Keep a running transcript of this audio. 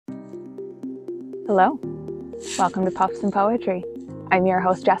Hello, welcome to Puffs and Poetry. I'm your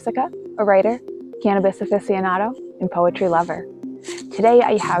host Jessica, a writer, cannabis aficionado, and poetry lover. Today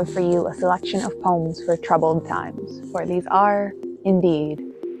I have for you a selection of poems for troubled times, for these are, indeed,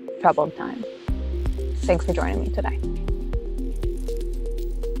 troubled times. Thanks for joining me today.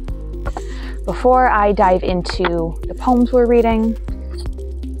 Before I dive into the poems we're reading,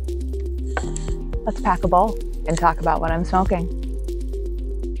 let's pack a bowl and talk about what I'm smoking.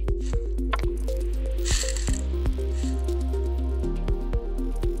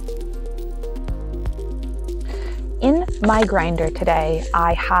 In my grinder today,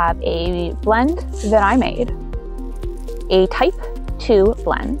 I have a blend that I made, a type 2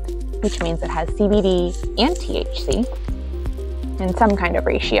 blend, which means it has CBD and THC in some kind of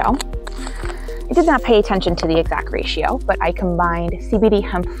ratio. I did not pay attention to the exact ratio, but I combined CBD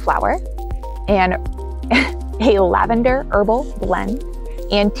hemp flower and a lavender herbal blend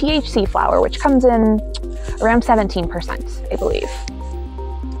and THC flower, which comes in around 17%, I believe.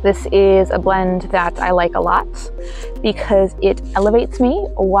 This is a blend that I like a lot because it elevates me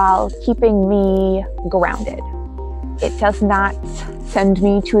while keeping me grounded. It does not send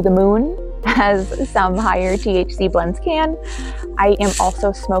me to the moon as some higher THC blends can. I am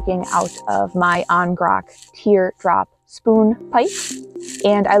also smoking out of my Ongrok Teardrop spoon pipe,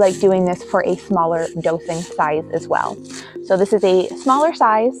 and I like doing this for a smaller dosing size as well. So this is a smaller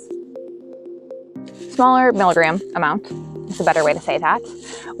size, smaller milligram amount, it's a better way to say that,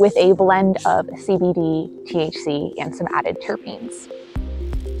 with a blend of CBD, THC, and some added terpenes.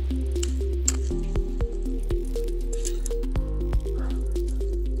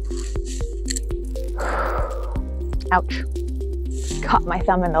 Ouch. Caught my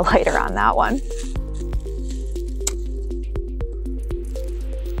thumb in the lighter on that one.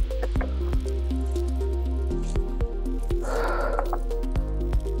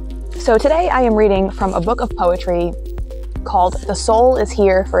 So today I am reading from a book of poetry called The Soul is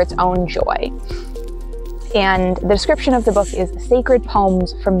Here for Its Own Joy. And the description of the book is Sacred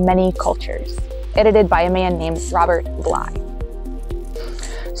Poems from Many Cultures, edited by a man named Robert Bly.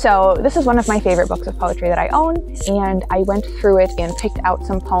 So this is one of my favorite books of poetry that I own, and I went through it and picked out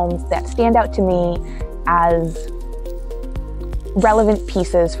some poems that stand out to me as relevant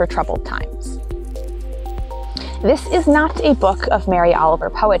pieces for troubled times. This is not a book of Mary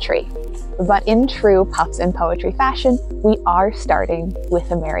Oliver poetry, but in true Puffs and Poetry fashion, we are starting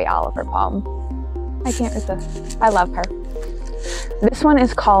with a Mary Oliver poem. I can't resist. I love her. This one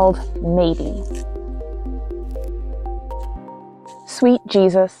is called Maybe. Sweet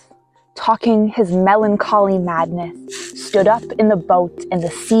Jesus, talking his melancholy madness, stood up in the boat and the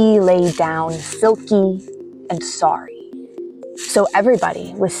sea lay down silky and sorry. So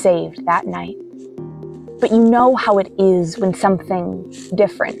everybody was saved that night. But you know how it is when something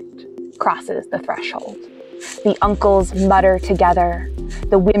different crosses the threshold. The uncles mutter together,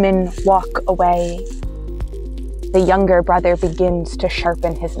 the women walk away. The younger brother begins to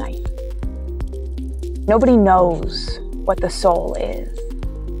sharpen his knife. Nobody knows what the soul is.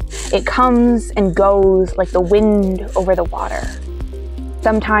 It comes and goes like the wind over the water.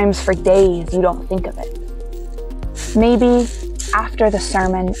 Sometimes for days you don't think of it. Maybe after the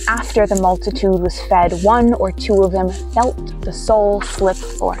sermon, after the multitude was fed, one or two of them felt the soul slip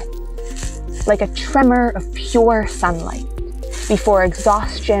forth, like a tremor of pure sunlight, before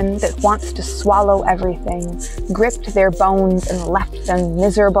exhaustion that wants to swallow everything gripped their bones and left them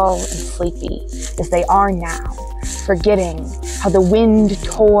miserable and sleepy, as they are now, forgetting how the wind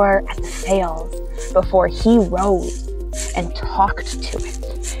tore at the sails before he rose and talked to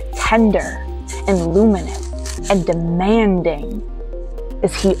it, tender and luminous and demanding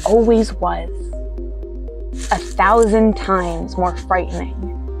as he always was, 1,000 times more frightening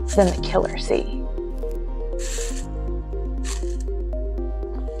than the killer sea.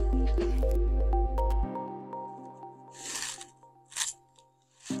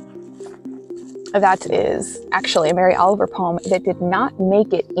 That is actually a Mary Oliver poem that did not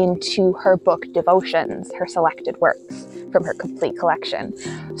make it into her book Devotions, her selected works from her complete collection.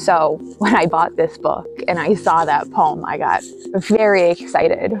 So when I bought this book and I saw that poem, I got very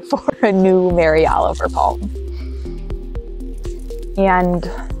excited for a new Mary Oliver poem. And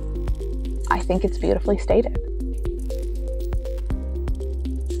I think it's beautifully stated.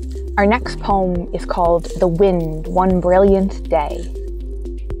 Our next poem is called The Wind, One Brilliant Day.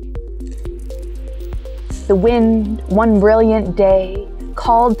 The wind, one brilliant day,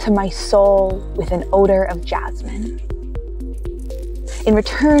 called to my soul with an odor of jasmine. In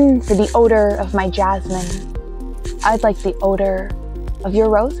return for the odor of my jasmine, I'd like the odor of your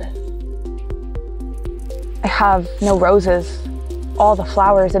roses. I have no roses. All the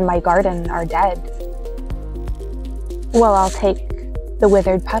flowers in my garden are dead. Well, I'll take the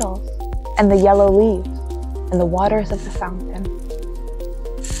withered petals and the yellow leaves and the waters of the fountain.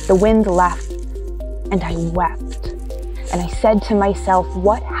 The wind left, and I wept, and I said to myself,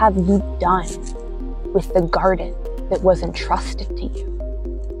 what have you done with the garden that was entrusted to you?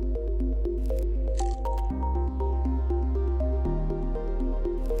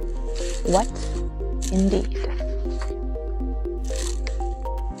 What indeed?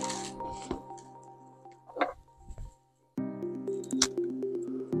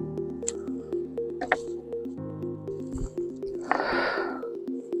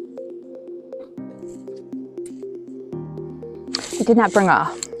 I did not bring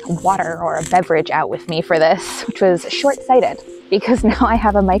a water or a beverage out with me for this, which was short-sighted because now I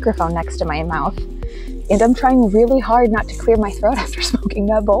have a microphone next to my mouth and I'm trying really hard not to clear my throat after smoking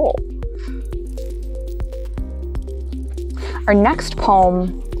that bowl. Our next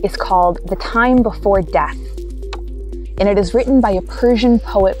poem is called The Time Before Death, and it is written by a Persian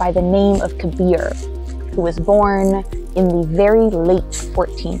poet by the name of Kabir, who was born in the very late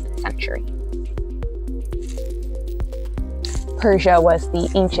 14th century. Persia was the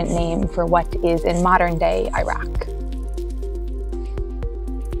ancient name for what is in modern-day Iraq.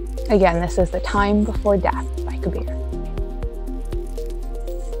 Again, this is The Time Before Death by Kabir.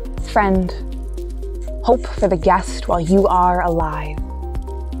 Friend, hope for the guest while you are alive.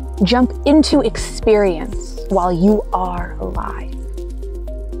 Jump into experience while you are alive.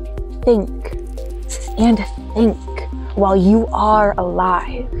 Think and think while you are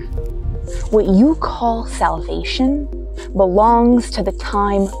alive. What you call salvation belongs to the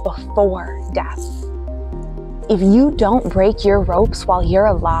time before death. If you don't break your ropes while you're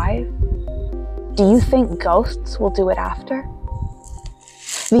alive, do you think ghosts will do it after?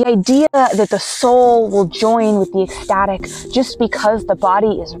 The idea that the soul will join with the ecstatic just because the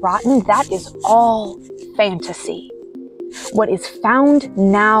body is rotten, that is all fantasy. What is found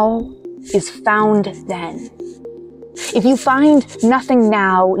now is found then. If you find nothing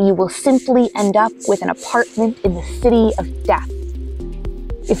now, you will simply end up with an apartment in the city of death.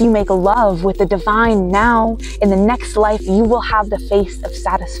 If you make love with the divine now, in the next life, you will have the face of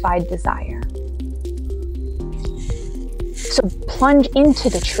satisfied desire. So plunge into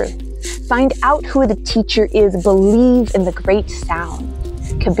the truth. Find out who the teacher is. Believe in the great sound.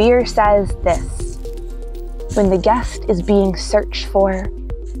 Kabir says this: when the guest is being searched for,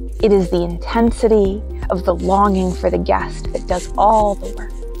 it is the intensity of the longing for the guest that does all the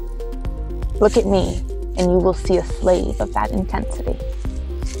work. Look at me, and you will see a slave of that intensity.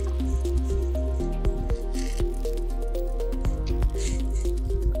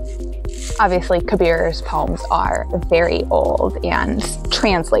 Obviously, Kabir's poems are very old and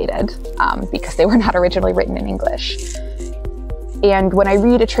translated because they were not originally written in English. And when I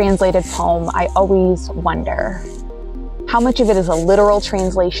read a translated poem, I always wonder how much of it is a literal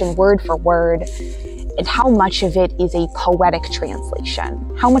translation, word for word, and how much of it is a poetic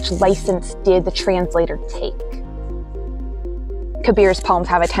translation. How much license did the translator take? Kabir's poems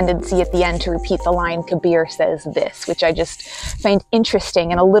have a tendency at the end to repeat the line, Kabir says this, which I just find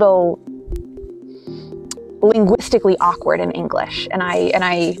interesting and a little linguistically awkward in English. And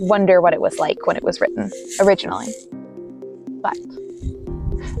I wonder what it was like when it was written originally. But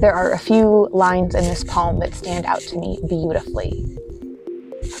there are a few lines in this poem that stand out to me beautifully.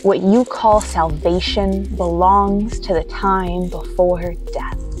 What you call salvation belongs to the time before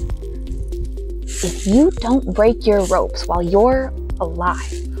death. If you don't break your ropes while you're alive,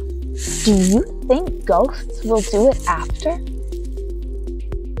 do you think ghosts will do it after?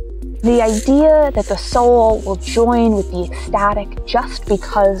 The idea that the soul will join with the ecstatic just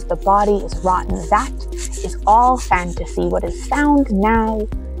because the body is rotten, that is all fantasy. What is found now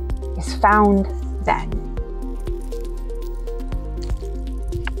is found then.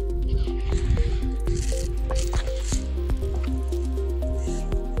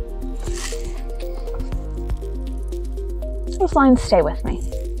 Those lines stay with me.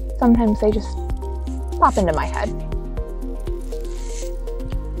 Sometimes they just pop into my head.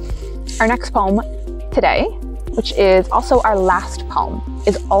 Our next poem today, which is also our last poem,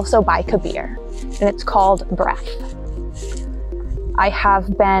 is also by Kabir, and it's called Breath. I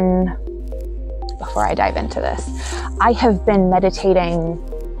have been, before I dive into this, I have been meditating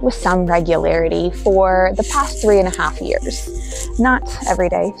with some regularity for the past 3.5 years. Not every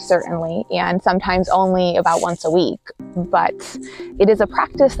day, certainly, and sometimes only about once a week, but it is a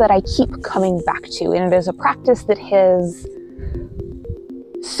practice that I keep coming back to, and it is a practice that has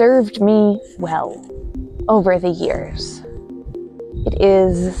served me well over the years. It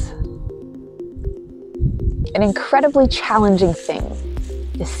is an incredibly challenging thing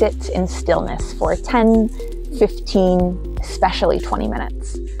to sit in stillness for 10 15, especially 20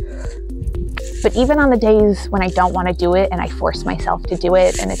 minutes. But even on the days when I don't want to do it and I force myself to do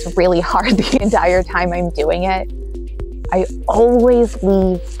it and it's really hard the entire time I'm doing it, I always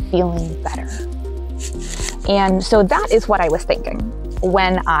leave feeling better. And so that is what I was thinking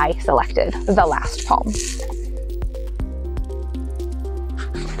when I selected the last poem,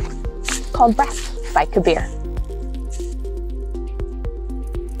 called Breath by Kabir.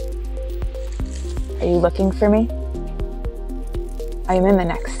 Are you looking for me? I am in the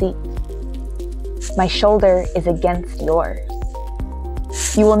next seat. My shoulder is against yours.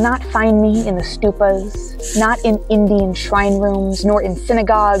 You will not find me in the stupas, not in Indian shrine rooms, nor in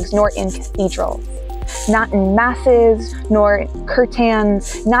synagogues, nor in cathedrals. Not in masses, nor in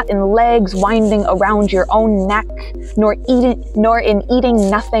kirtans, not in legs winding around your own neck, nor in eating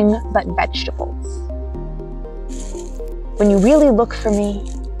nothing but vegetables. When you really look for me,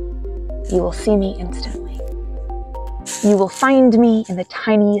 you will see me instantly. You will find me in the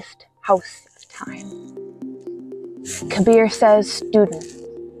tiniest house of time. Kabir says, student,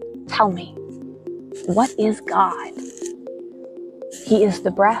 tell me, what is God? He is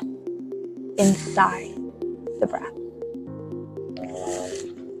the breath inside the breath.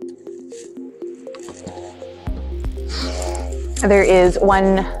 There is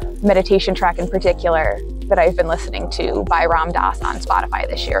one meditation track in particular that I've been listening to by Ram Dass on Spotify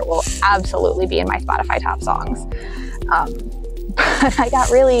this year. It will absolutely be in my Spotify top songs. But I got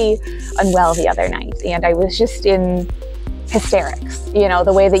really unwell the other night and I was just in hysterics, you know,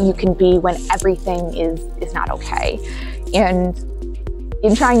 the way that you can be when everything is not okay. And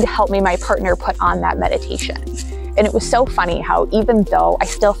in trying to help me, my partner put on that meditation. And it was so funny how even though I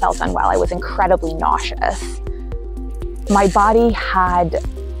still felt unwell, I was incredibly nauseous, my body had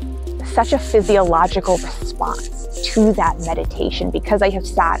such a physiological response to that meditation because I have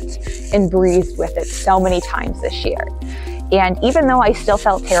sat and breathed with it so many times this year. And even though I still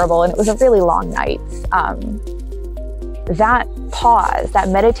felt terrible and it was a really long night, that pause, that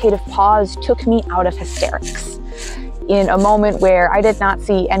meditative pause took me out of hysterics in a moment where I did not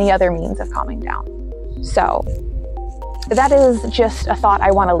see any other means of calming down. So that is just a thought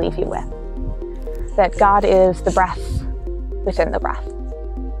I want to leave you with, that God is the breath within the breath.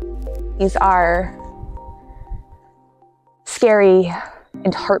 These are scary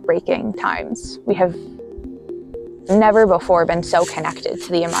and heartbreaking times. We have never before been so connected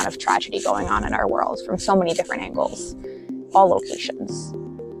to the amount of tragedy going on in our world from so many different angles, all locations.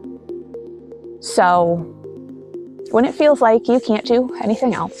 So when it feels like you can't do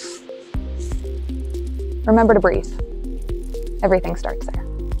anything else, remember to breathe. Everything starts there.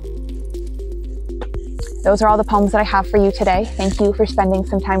 Those are all the poems that I have for you today. Thank you for spending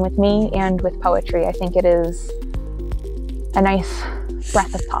some time with me and with poetry. I think it is a nice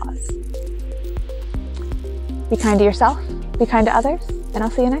breath of pause. Be kind to yourself, be kind to others, and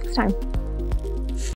I'll see you next time.